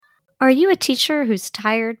Are you a teacher who's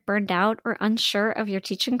tired, burned out, or unsure of your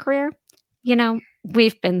teaching career?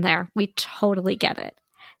 We've been there. We totally get it.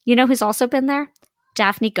 You know who's also been there?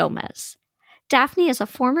 Daphne Gomez. Daphne is a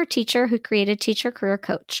former teacher who created Teacher Career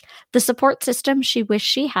Coach, the support system she wished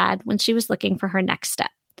she had when she was looking for her next step.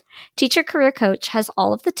 Teacher Career Coach has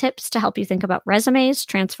all of the tips to help you think about resumes,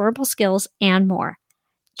 transferable skills, and more.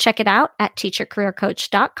 Check it out at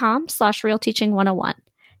teachercareercoach.com/realteaching101.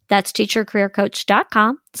 That's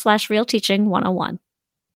teachercareercoach.com/realteaching101.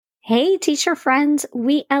 Hey, teacher friends,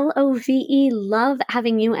 we love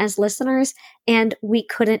having you as listeners, and we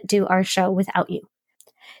couldn't do our show without you.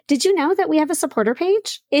 Did you know that we have a supporter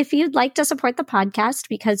page? If you'd like to support the podcast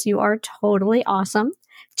because you are totally awesome,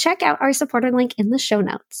 check out our supporter link in the show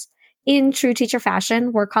notes. In true teacher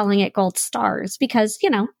fashion, we're calling it Gold Stars because,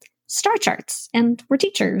 star charts, and we're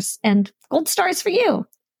teachers, and gold stars for you.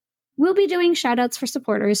 We'll be doing shout-outs for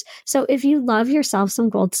supporters, so if you love yourself some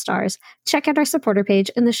gold stars, check out our supporter page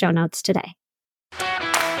in the show notes today.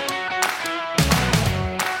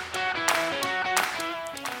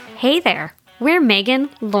 Hey there, we're Megan,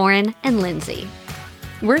 Lauren, and Lindsay.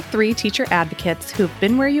 We're 3 teacher advocates who've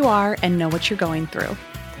been where you are and know what you're going through.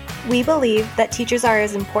 We believe that teachers are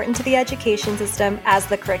as important to the education system as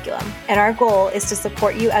the curriculum, and our goal is to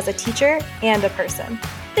support you as a teacher and a person.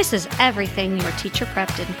 This is everything your teacher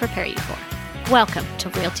prep didn't prepare you for. Welcome to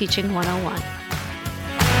Real Teaching 101.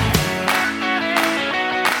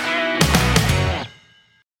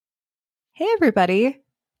 Hey, everybody.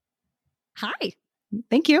 Hi.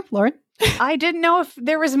 Thank you, Lauren. I didn't know if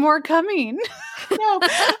there was more coming. No,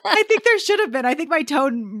 I think there should have been. I think my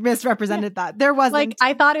tone misrepresented that. There wasn't.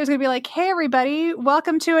 I thought it was going to be like, hey, everybody,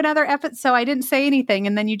 welcome to another episode. So I didn't say anything.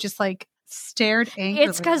 And then you just stared angrily.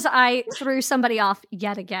 It's because I threw somebody off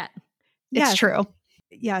yet again. It's true.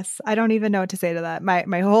 Yes. I don't even know what to say to that.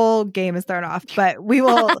 My whole game is thrown off, but we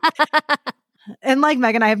will. And like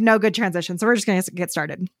Megan, I have no good transition. So we're just going to get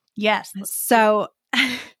started. Yes. So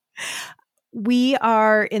we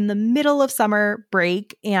are in the middle of summer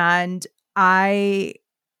break, and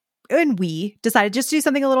we decided just to do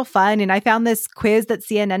something a little fun. And I found this quiz that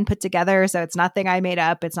CNN put together. So it's nothing I made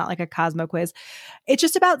up. It's not like a Cosmo quiz. It's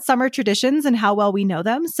just about summer traditions and how well we know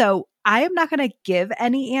them. So I am not going to give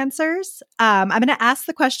any answers. I'm going to ask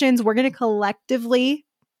the questions. We're going to collectively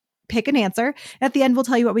pick an answer. At the end, we'll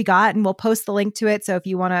tell you what we got, and we'll post the link to it. So if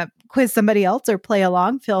you want to quiz somebody else or play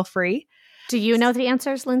along, feel free. Do you know the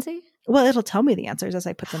answers, Lindsay? Well, it'll tell me the answers as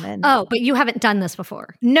I put them in. Oh, but you haven't done this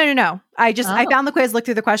before. No. I found the quiz, looked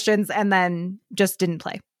through the questions, and then just didn't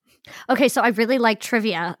play. Okay, so I really like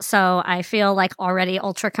trivia. So I feel already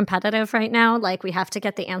ultra competitive right now. We have to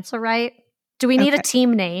get the answer right. Do we need a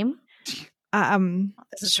team name?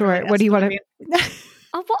 Sure. Really what do you want to?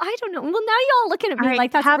 Oh, well, I don't know. Well, now y'all looking at me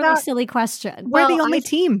right, that's a really silly question. We're the only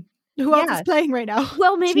team. Who else is playing right now?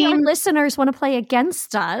 Well, maybe our listeners want to play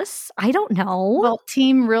against us. I don't know. Well,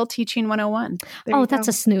 Team Real Teaching 101. Oh, that's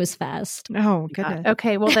a snooze fest. Oh, goodness.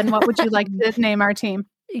 Okay, well then what would you like to name our team?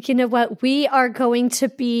 You know what? We are going to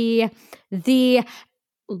be the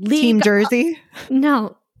Team Jersey?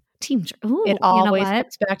 No. Team Jersey. It always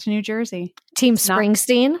gets back to New Jersey. Team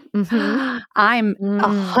Springsteen. Mm-hmm. I'm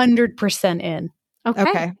 100% in.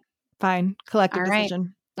 Okay. Fine. Collective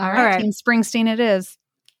decision. All right. Team Springsteen it is.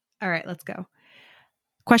 All right, let's go.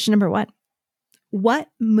 Question number 1. What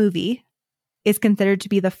movie is considered to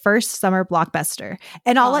be the first summer blockbuster?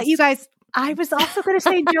 And I'll let you guys... I was also going to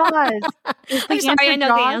say Jaws. I'm sorry, I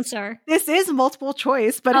know the answer. This is multiple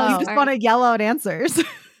choice, but you just want to yell out answers.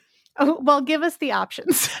 Oh, well, give us the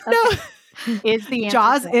options. No. Is the answer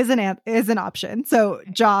Jaws is an option. So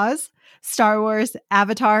Jaws, Star Wars,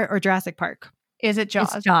 Avatar, or Jurassic Park? Is it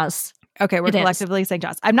Jaws? It's Jaws. Okay, we're collectively saying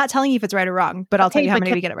Jaws. I'm not telling you if it's right or wrong, but I'll tell you how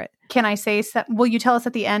many we get it right. Can I say, will you tell us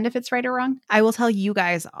at the end if it's right or wrong? I will tell you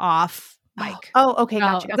guys off mic. Oh, okay,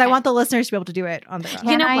 gotcha. Because I want the listeners to be able to do it on their own.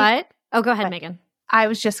 You know what? Oh, go ahead, Megan. I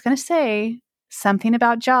was just going to say something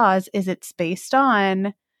about Jaws is it's based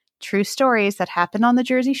on true stories that happened on the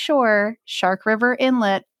Jersey Shore, Shark River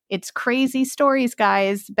Inlet. It's crazy stories,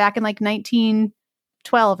 guys, back in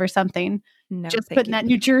 1912 or something. No, just putting that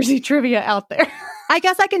New Jersey trivia out there. I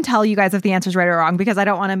guess I can tell you guys if the answer is right or wrong because I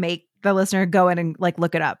don't want to make the listener go in and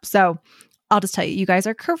look it up. So I'll just tell you, you guys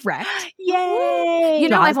are correct. Yay! You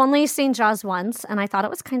know, I've only seen Jaws once, and I thought it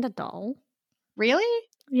was kind of dull. Really?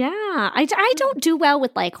 Yeah. I don't do well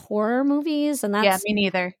with horror movies, and that's... Yeah, me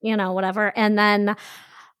neither. Whatever. And then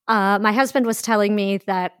My husband was telling me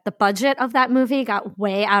that the budget of that movie got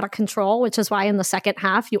way out of control, which is why in the second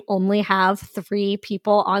half you only have 3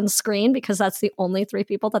 people on screen because that's the only 3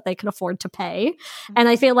 people that they could afford to pay. And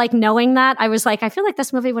I feel like knowing that, I was like, I feel like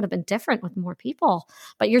this movie would have been different with more people.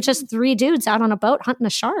 But you're just 3 dudes out on a boat hunting a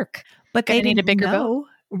shark. But they need a didn't bigger know, boat.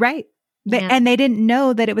 right? Yeah. And they didn't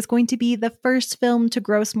know that it was going to be the first film to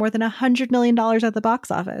gross more than $100 million at the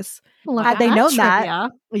box office. Look Had at they that known that, trivia.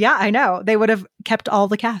 yeah, I know. They would have kept all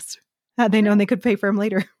the cast. Had they known they could pay for him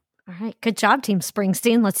later. All right. Good job, Team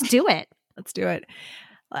Springsteen. Let's do it. Let's do it.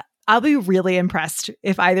 I'll be really impressed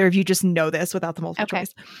if either of you just know this without the multiple Okay.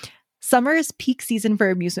 choice. Summer is peak season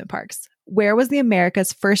for amusement parks. Where was the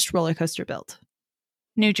America's first roller coaster built?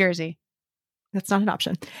 New Jersey. That's not an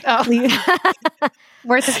option. Oh,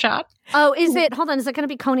 worth a shot. Oh, is it? Hold on. Is it going to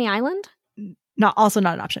be Coney Island? Also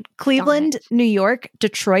not an option. Cleveland, New York,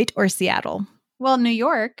 Detroit, or Seattle? Well, New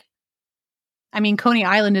York. I mean, Coney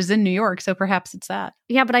Island is in New York, so perhaps it's that.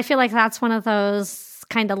 Yeah, but I feel like that's one of those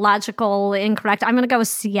kind of logical incorrect. I'm going to go with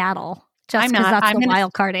Seattle just I'm because not. that's I'm the gonna-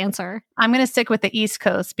 wild card answer. I'm going to stick with the East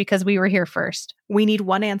Coast because we were here first. We need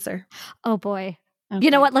one answer. Oh, boy. Okay. You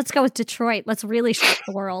know what? Let's go with Detroit. Let's really shock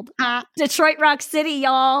the world. Ah, Detroit Rock City,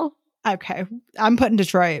 y'all. Okay. I'm putting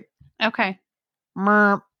Detroit. okay.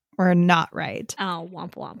 Merp. We're not right. Oh,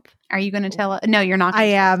 womp womp. Are you going to tell us? No, you're not. I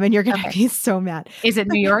am, and you're going to Okay. be so mad. Is it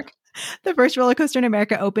New York? The first roller coaster in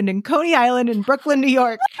America opened in Coney Island in Brooklyn, New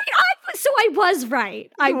York. So I was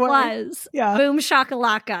right. I You were. was. Yeah. Boom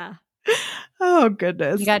shakalaka. You Oh,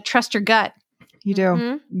 goodness. got to trust your gut. You do.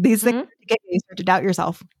 Mhm. These things Mhm. get you start to doubt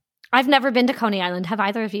yourself. I've never been to Coney Island. Have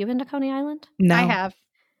either of you been to Coney Island? No. I have.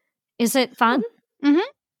 Is it fun? Mhm.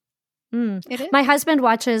 Mm. It is. My husband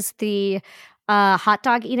watches the hot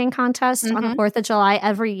dog eating contest on the Mhm. 4th of July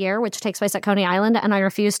every year, which takes place at Coney Island. And I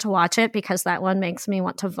refuse to watch it because that one makes me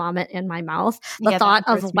want to vomit in my mouth. The Yeah, that thought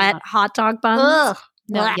one of grosses me wet out. hot dog buns. Ugh.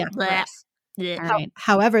 No, Blech, yeah. blech. gross. Yeah. All right.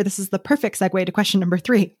 However, this is the perfect segue to question number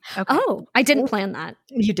 3. Okay. Oh, I didn't plan that.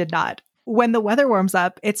 You did not. When the weather warms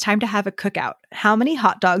up, it's time to have a cookout. How many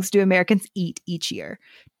hot dogs do Americans eat each year?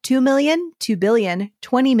 2 million, 2 billion,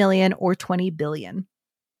 20 million, or 20 billion?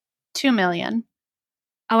 2 million.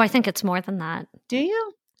 Oh, I think it's more than that. Do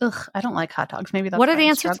you? Ugh, I don't like hot dogs. Maybe that's What are why the I'm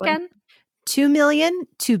answers struggling. again? 2 million,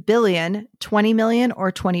 2 billion, 20 million,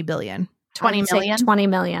 or 20 billion? 20 I would say million? 20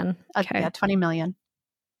 million. Okay. Okay. Yeah, 20 million.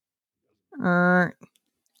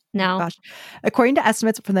 No. Gosh. According to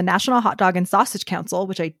estimates from the National Hot Dog and Sausage Council,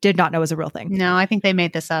 which I did not know was a real thing, No, I think they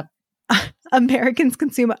made this up. Americans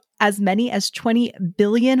consume as many as 20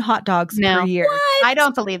 billion hot dogs No. per year. I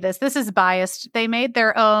don't believe this. This is biased. They made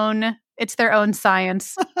their own. It's their own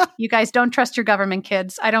science. You guys don't trust your government,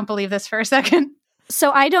 kids. I don't believe this for a second.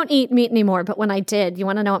 So I don't eat meat anymore, but when I did, you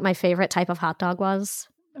want to know what my favorite type of hot dog was?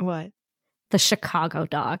 What? The Chicago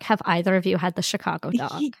dog. Have either of you had the Chicago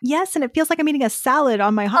dog? Yes, and it feels like I'm eating a salad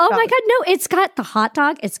on my hot Oh dog. my God, no. It's got the hot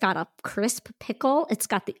dog. It's got a crisp pickle. It's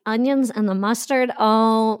got the onions and the mustard.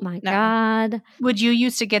 Oh my No. God. Would you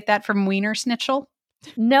used to get that from Wiener Schnitzel?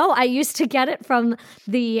 No, I used to get it from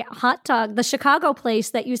the hot dog, the Chicago place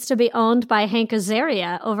that used to be owned by Hank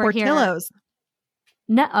Azaria over here. Portillo's.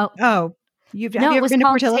 No, oh, Oh, have you no, it ever was been to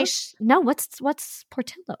called Portillo's? No, what's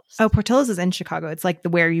Portillo's? Oh, Portillo's is in Chicago. It's like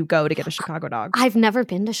where you go to get a Chicago dog. I've never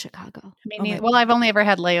been to Chicago. I mean, Oh my- well, I've only ever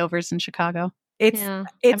had layovers in Chicago. It's Yeah.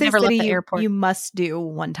 it's I've a never left city the you, airport. you must do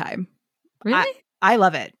one time. Really? I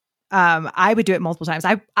love it. I would do it multiple times.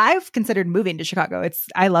 I've considered moving to Chicago.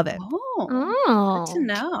 I love it. Oh, Oh. good to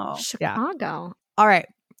know. Chicago. All right,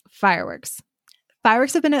 fireworks.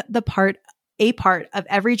 Fireworks have been a part of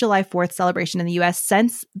every July 4th celebration in the U.S.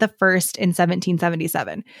 since the first in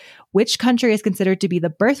 1777. Which country is considered to be the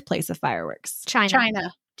birthplace of fireworks?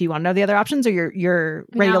 China. Do you want to know the other options, or you're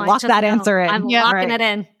ready No, to I lock just that know. answer in? I'm Yeah, locking right. it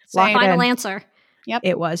in. Lock it Final in. answer.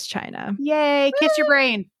 It was China. Yay, kiss your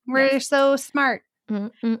brain. We're Yes. so smart.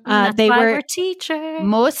 That's they why were- we're teachers.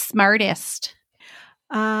 Most smartest.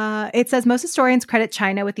 It says most historians credit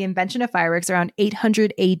China with the invention of fireworks around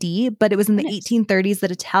 800 AD, but it was in the Nice. 1830s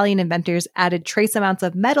that Italian inventors added trace amounts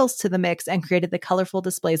of metals to the mix and created the colorful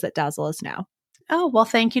displays that dazzle us now. Oh, well,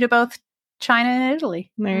 thank you to both China and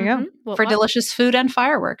Italy There you go. Mhm. What for was- delicious food and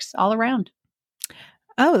fireworks all around.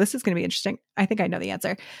 Oh, this is going to be interesting. I think I know the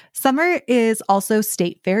answer. Summer is also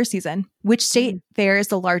state fair season. Which state fair is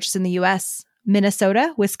the largest in the U.S.?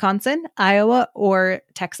 Minnesota, Wisconsin, Iowa, or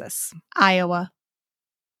Texas? Iowa.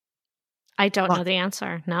 I don't Lock- know the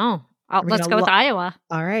answer. No. We're Let's gonna go with lo- Iowa.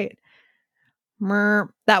 All right.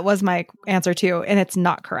 That was my answer too, and it's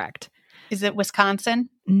not correct. Is it Wisconsin?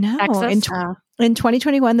 No. Texas? In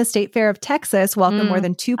 2021, the State Fair of Texas welcomed more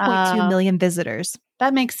than 2.2 Oh. million visitors.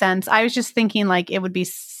 That makes sense. I was just thinking like it would be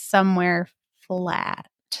somewhere flat.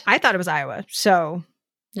 I thought it was Iowa. So,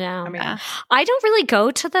 Yeah. I mean, I don't really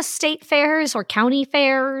go to the state fairs or county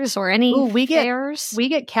fairs or any fairs. We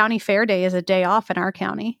get county fair day as a day off in our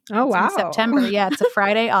county. oh, It's wow. in September. Yeah, it's a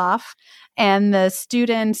Friday off. And the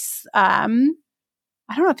students, I don't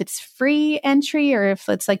know if it's free entry or if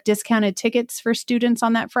it's like discounted tickets for students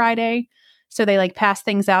on that Friday. So they like pass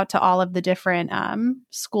things out to all of the different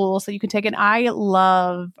schools that you can take. And I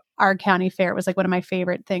love our county fair. It was like one of my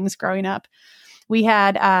favorite things growing up. We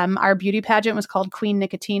had our beauty pageant was called Queen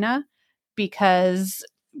Nicotina because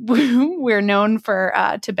we're known for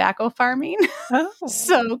tobacco farming. Oh.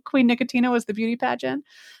 So Queen Nicotina was the beauty pageant.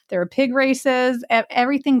 There were pig races,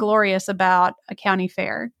 everything glorious about a county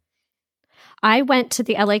fair. I went to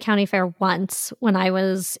the LA County Fair once when I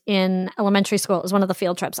was in elementary school. It was one of the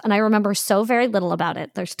field trips, and I remember so very little about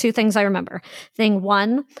it. There's two things I remember. Thing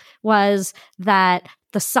one was that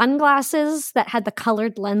the sunglasses that had the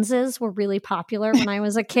colored lenses were really popular when I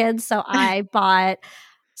was a kid. So I bought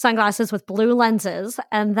sunglasses with blue lenses,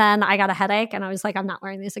 and then I got a headache and I was like, I'm not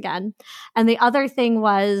wearing these again. And the other thing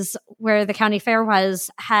was where the county fair was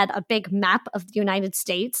had a big map of the United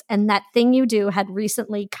States, and That Thing You Do had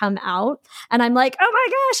recently come out. And I'm like, oh my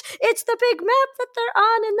gosh, it's the big map that they're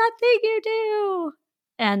on in That Thing You Do.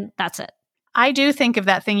 And that's it. I do think of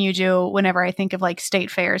That Thing You Do whenever I think of like state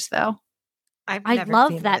fairs, though. I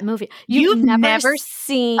love that movie. You've never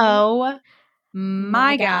seen. Oh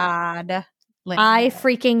my God. I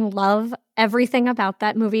freaking love everything about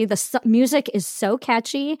that movie. The music is so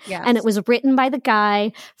catchy. Yes. And it was written by the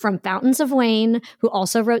guy from Fountains of Wayne, who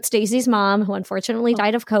also wrote Stacey's mom, who unfortunately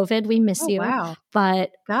died of COVID. We miss you. Wow.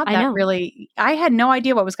 But God, I know. I had no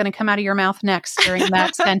idea what was going to come out of your mouth next during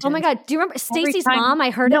that sentence. Oh my God. Do you remember Stacey's mom?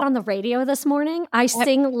 I heard it on the radio this morning. I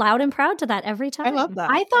sing loud and proud to that every time. I love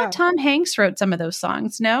that. I thought Tom Hanks wrote some of those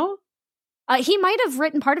songs. No? He might have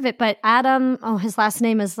written part of it, but Adam, his last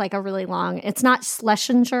name is like a really long. It's not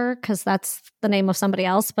Schlesinger because that's the name of somebody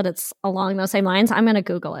else, but it's along those same lines. I'm going to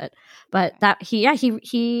Google it. But that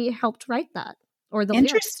he helped write that or the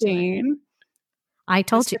interesting. I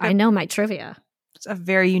told you, I know my trivia. It's a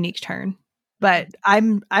very unique turn, but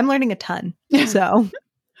I'm learning a ton. So,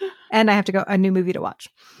 and I have to go a new movie to watch.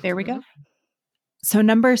 There we go. So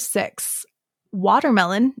number 6,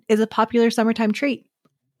 watermelon is a popular summertime treat.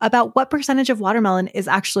 About what percentage of watermelon is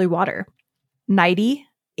actually water? 90,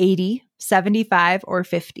 80, 75, or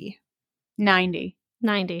 50? 90.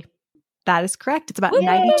 That is correct. It's about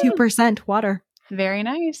 92% water. Very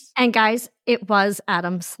nice. And guys, it was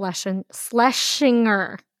Adam Schlesinger.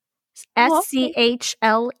 Schlesinger. I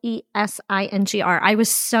was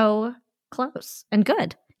so close and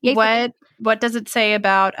good. Yay, what does it say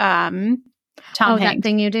about Tom Hanks? That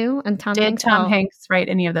Thing You Do? And Tom Hanks. Did Tom Hanks write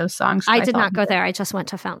any of those songs? I did not go there. I just went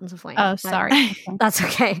to Fountains of Wayne. Oh, sorry. That's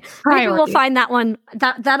okay. Maybe we'll find that one.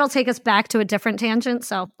 That'll take us back to a different tangent.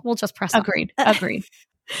 So we'll just press on. Agreed. All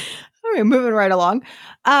right, moving right along.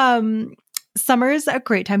 Summer's a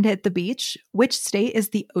great time to hit the beach. Which state is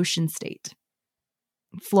the ocean state?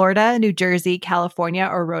 Florida, New Jersey, California,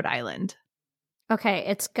 or Rhode Island? Okay,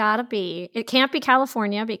 it can't be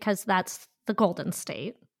California because that's the Golden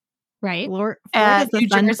State, right? New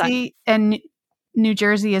Jersey and New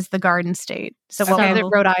Jersey is the Garden State. So what was it,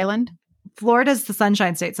 Rhode Island? Florida's the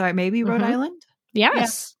Sunshine State, so it may be Rhode Island?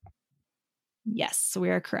 Yes. Yes, we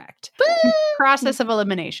are correct. Process of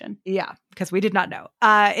elimination. Yeah, because we did not know.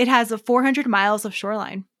 It has 400 miles of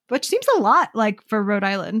shoreline, which seems a lot like for Rhode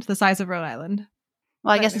Island, the size of Rhode Island.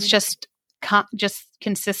 Well, I guess it's just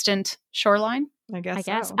consistent shoreline. I guess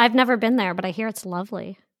so. I've never been there, but I hear it's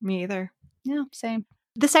lovely. Me either. Yeah, same.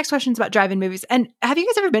 This next question is about drive-in movies. And have you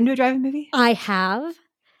guys ever been to a drive-in movie? I have.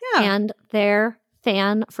 Yeah. And they're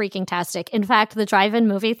fan-freaking-tastic. In fact, the drive-in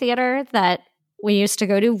movie theater that we used to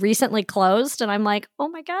go to recently closed. And I'm like, oh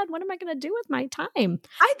my God, what am I going to do with my time?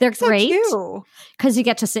 They're great because you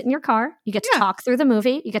get to sit in your car. You get to talk through the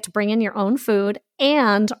movie. You get to bring in your own food.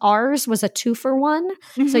 And ours was a 2-for-1.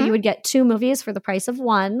 Mm-hmm. So you would get 2 movies for the price of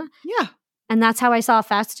 1. Yeah. And that's how I saw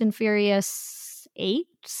Fast and Furious 8,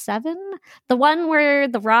 7. The one where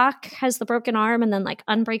The Rock has the broken arm and then like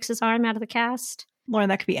unbreaks his arm out of the cast. Lauren,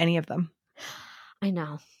 that could be any of them. I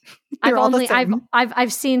know.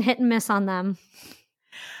 I've seen hit and miss on them.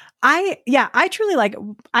 I truly like,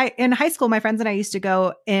 in high school, my friends and I used to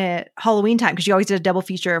go at Halloween time because you always did a double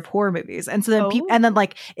feature of horror movies. And so then and then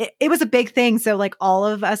like, it was a big thing. So like all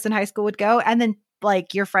of us in high school would go, and then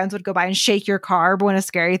like your friends would go by and shake your carb when a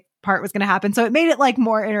scary part was going to happen. So it made it like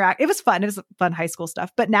more interactive. It was fun. It was fun high school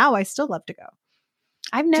stuff. But now I still love to go.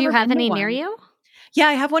 Do you have any near you? Yeah,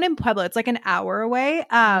 I have one in Pueblo. It's like an hour away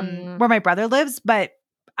where my brother lives. But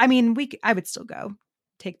I mean, I would still go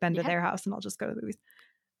take Ben to their house and I'll just go to the movies.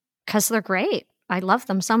 Because they're great. I love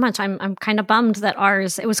them so much. I'm kind of bummed that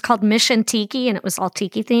ours, it was called Mission Tiki and it was all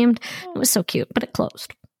tiki themed. It was so cute, but it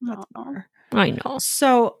closed. I know.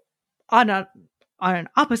 So on an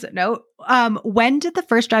opposite note, when did the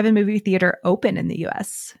first drive-in movie theater open in the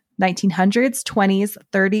US? 1900s, 20s,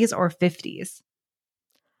 30s, or 50s?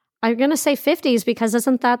 I'm going to say 50s because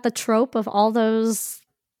isn't that the trope of all those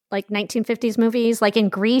like 1950s movies? Like in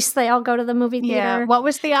Greece, they all go to the movie theater. Yeah. What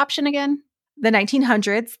was the option again? The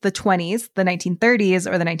 1900s, the 20s, the 1930s,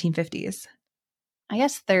 or the 1950s? I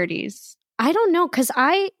guess 30s. I don't know because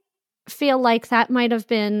I feel like that might have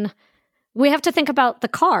been... We have to think about the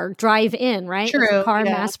car drive-in, right? True. Was the car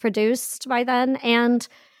mass-produced by then? And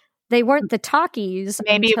they weren't the talkies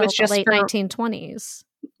maybe until it was just the late for 1920s.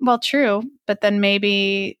 Well, true. But then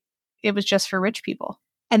maybe it was just for rich people.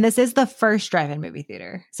 And this is the first drive-in movie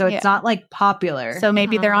theater. So it's not like popular. So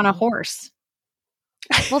maybe they're on a horse.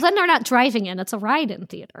 Well, then they're not driving in. It's a ride-in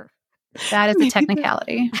theater. That is a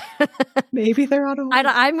technicality. Maybe they're on a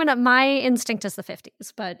horse. My instinct is the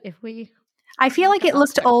 50s, but if we... I feel like it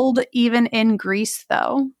looked old even in Greece,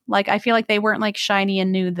 though. Like, I feel like they weren't like shiny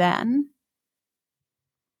and new then.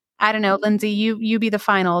 I don't know, Lindsay, you be the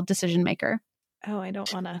final decision maker. Oh, I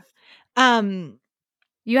don't want to.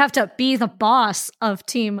 You have to be the boss of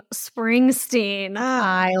Team Springsteen.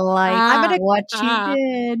 I like what you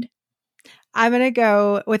did. I'm going to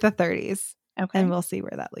go with the 30s. Okay. And we'll see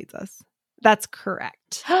where that leads us. That's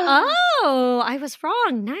correct. Oh, I was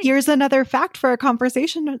wrong. Nice. Here's another fact for a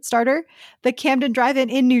conversation starter. The Camden Drive-In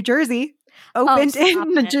in New Jersey opened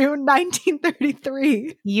in June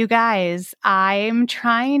 1933. You guys, I'm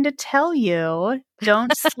trying to tell you,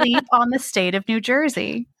 don't sleep on the state of New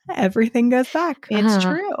Jersey. Everything goes back. It's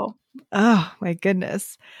true. Oh, my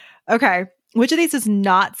goodness. Okay. Which of these is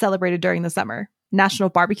not celebrated during the summer? National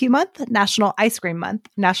Barbecue Month, National Ice Cream Month,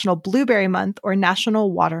 National Blueberry Month, or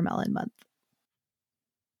National Watermelon Month?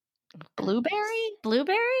 Blueberry?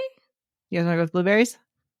 Blueberry? You guys want to go with blueberries?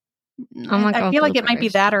 I feel like it might be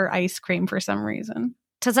that or ice cream for some reason.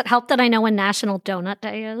 Does it help that I know when National Donut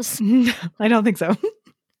Day is? I don't think so.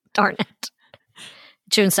 Darn it.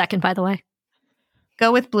 June 2nd, by the way.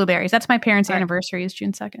 Go with blueberries. That's my parents' anniversary is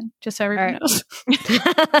June 2nd, just so everyone knows.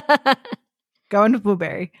 Going with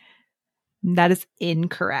blueberry. That is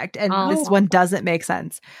incorrect. And this one doesn't make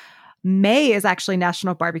sense. May is actually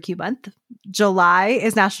National Barbecue Month. July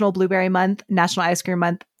is National Blueberry Month, National Ice Cream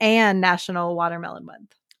Month, and National Watermelon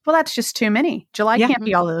Month. Well, that's just too many. July can't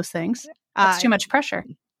be all those things. That's too much pressure.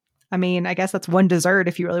 I mean, I guess that's one dessert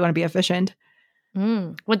if you really want to be efficient.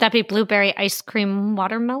 Would that be blueberry ice cream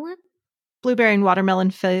watermelon? Blueberry and watermelon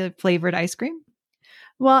flavored ice cream.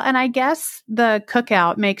 Well, and I guess the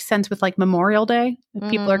cookout makes sense with like Memorial Day. If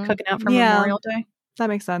people are cooking out for Memorial Day. That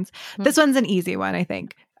makes sense. This one's an easy one, I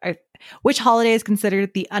think. Which holiday is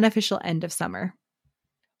considered the unofficial end of summer?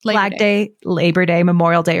 Flag Day, Labor Day,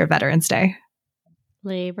 Memorial Day, or Veterans Day?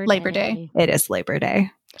 Labor Day. It is Labor Day.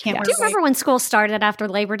 Do you remember when school started after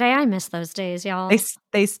Labor Day? I miss those days, y'all.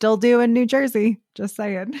 They still do in New Jersey. Just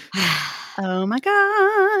saying. Oh my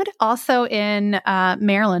God. Also in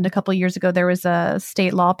Maryland, a couple years ago, there was a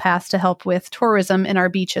state law passed to help with tourism in our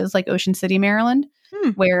beaches, like Ocean City, Maryland,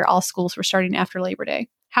 where all schools were starting after Labor Day.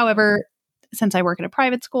 However, since I work at a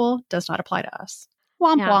private school, does not apply to us.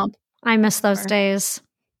 Womp womp. I miss those days.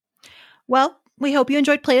 Well, we hope you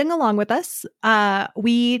enjoyed playing along with us.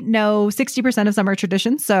 We know 60% of summer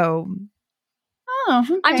traditions, so...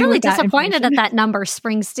 Okay. I'm really disappointed at that number,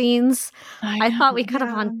 Springsteen's. I thought we could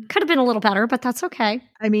have been a little better, but that's okay.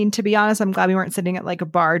 I mean, to be honest, I'm glad we weren't sitting at like a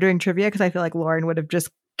bar doing trivia because I feel like Lauren would have just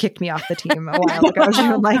kicked me off the team a while ago. She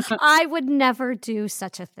would I would never do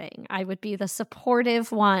such a thing. I would be the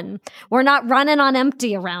supportive one. We're not running on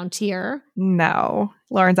empty around here. No.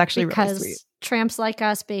 Lauren's actually really sweet. Tramps like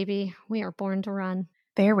us, baby, we are born to run.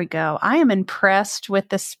 There we go. I am impressed with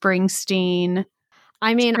the Springsteen.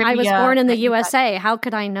 I mean, I was born in the USA. How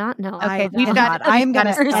could I not know? Okay, I'm going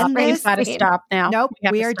to stop. We've got to stop now. Nope,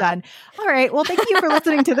 we are done. All right. Well, thank you for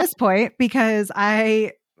listening to this point because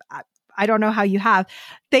I don't know how you have.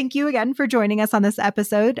 Thank you again for joining us on this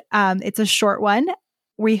episode. It's a short one.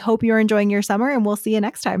 We hope you're enjoying your summer and we'll see you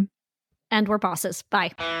next time. And we're bosses.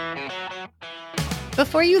 Bye.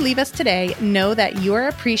 Before you leave us today, know that you're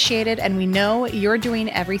appreciated and we know you're doing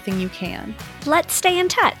everything you can. Let's stay in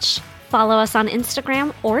touch. Follow us on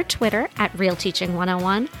Instagram or Twitter at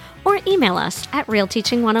RealTeaching101 or email us at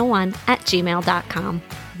realteaching101@gmail.com.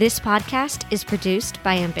 This podcast is produced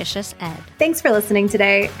by Ambitious Ed. Thanks for listening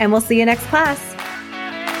today, and we'll see you next class.